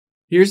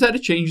Here's how to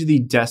change the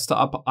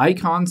desktop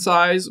icon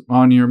size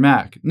on your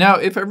Mac. Now,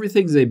 if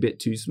everything's a bit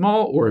too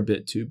small or a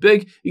bit too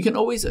big, you can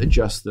always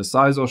adjust the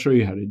size. I'll show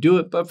you how to do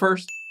it, but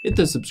first, hit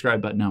the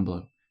subscribe button down below.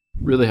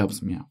 It really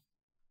helps me out.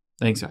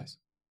 Thanks, guys.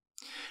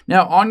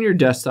 Now, on your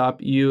desktop,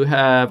 you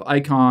have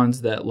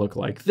icons that look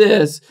like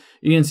this.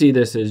 You can see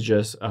this is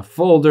just a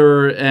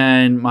folder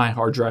and my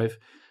hard drive,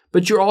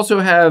 but you also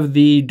have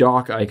the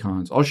dock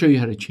icons. I'll show you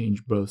how to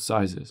change both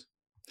sizes.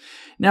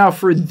 Now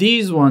for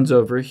these ones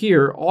over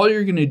here, all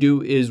you're going to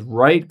do is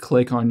right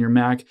click on your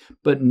Mac,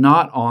 but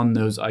not on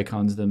those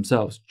icons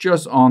themselves,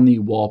 just on the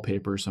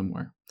wallpaper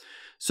somewhere.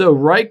 So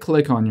right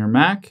click on your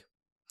Mac,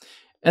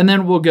 and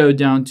then we'll go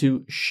down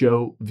to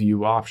Show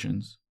View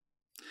Options.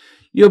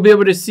 You'll be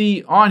able to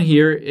see on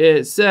here,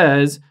 it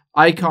says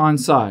icon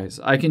size.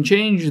 I can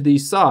change the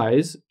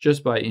size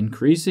just by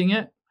increasing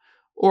it,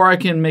 or I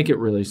can make it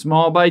really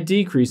small by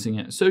decreasing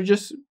it. So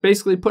just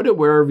basically put it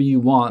wherever you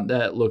want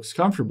that looks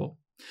comfortable.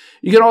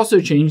 You can also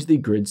change the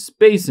grid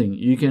spacing.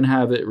 You can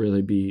have it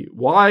really be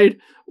wide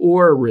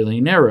or really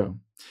narrow.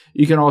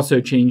 You can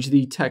also change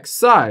the text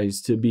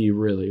size to be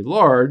really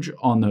large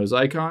on those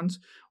icons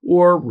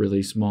or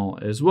really small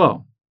as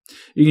well.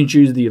 You can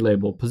choose the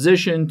label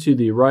position to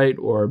the right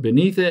or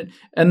beneath it,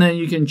 and then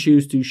you can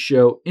choose to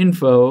show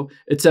info,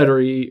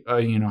 etc.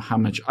 How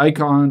much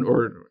icon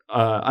or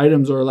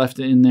items are left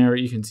in there.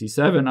 You can see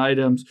 7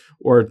 items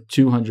or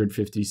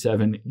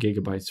 257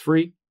 gigabytes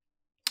free.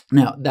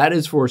 Now, that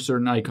is for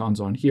certain icons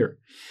on here.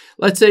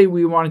 Let's say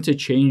we wanted to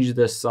change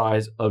the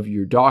size of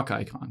your dock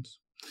icons.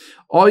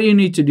 All you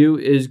need to do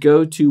is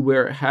go to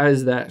where it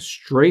has that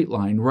straight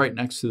line right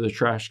next to the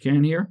trash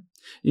can here.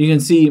 You can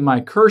see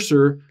my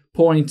cursor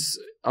points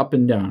up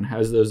and down,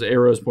 has those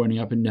arrows pointing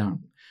up and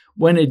down.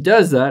 When it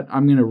does that,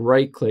 I'm going to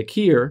right click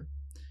here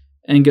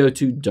and go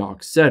to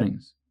Dock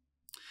Settings.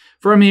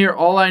 From here,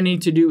 all I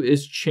need to do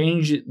is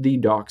change the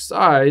dock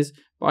size.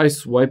 By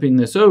swiping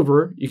this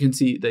over, you can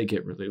see they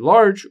get really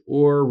large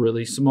or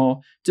really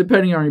small,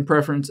 depending on your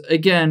preference.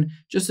 Again,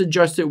 just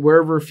adjust it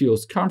wherever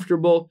feels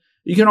comfortable.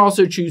 You can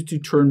also choose to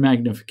turn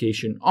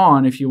magnification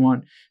on if you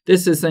want.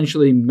 This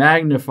essentially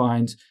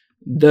magnifies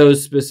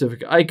those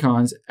specific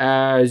icons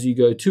as you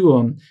go to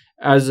them,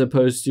 as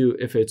opposed to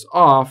if it's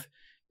off,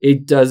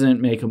 it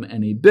doesn't make them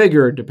any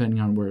bigger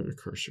depending on where the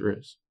cursor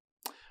is.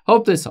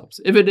 Hope this helps.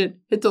 If it did,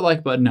 hit the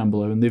like button down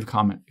below and leave a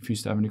comment if you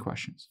still have any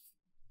questions.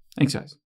 Thanks, guys.